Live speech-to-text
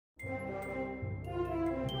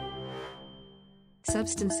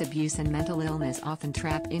Substance abuse and mental illness often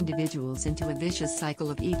trap individuals into a vicious cycle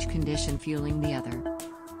of each condition fueling the other.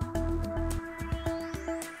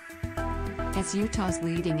 As Utah's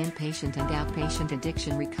leading inpatient and outpatient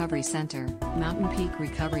addiction recovery center, Mountain Peak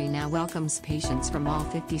Recovery now welcomes patients from all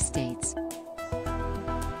 50 states.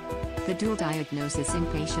 The dual diagnosis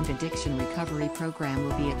inpatient addiction recovery program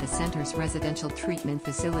will be at the center's residential treatment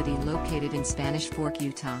facility located in Spanish Fork,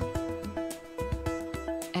 Utah.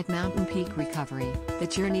 At Mountain Peak Recovery, the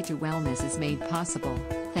journey to wellness is made possible,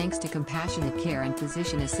 thanks to compassionate care and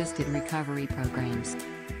physician-assisted recovery programs.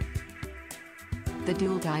 The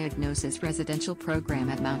dual diagnosis residential program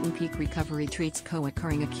at Mountain Peak Recovery treats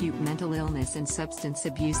co-occurring acute mental illness and substance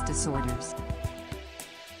abuse disorders.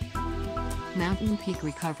 Mountain Peak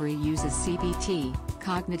Recovery uses CBT,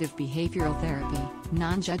 cognitive behavioral therapy,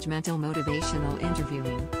 non-judgmental motivational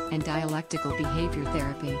interviewing, and dialectical behavior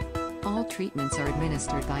therapy. All treatments are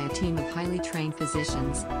administered by a team of highly trained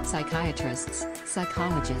physicians, psychiatrists,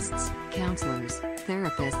 psychologists, counselors,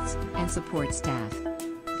 therapists, and support staff.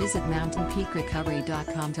 Visit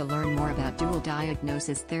mountainpeakrecovery.com to learn more about dual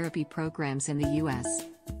diagnosis therapy programs in the U.S.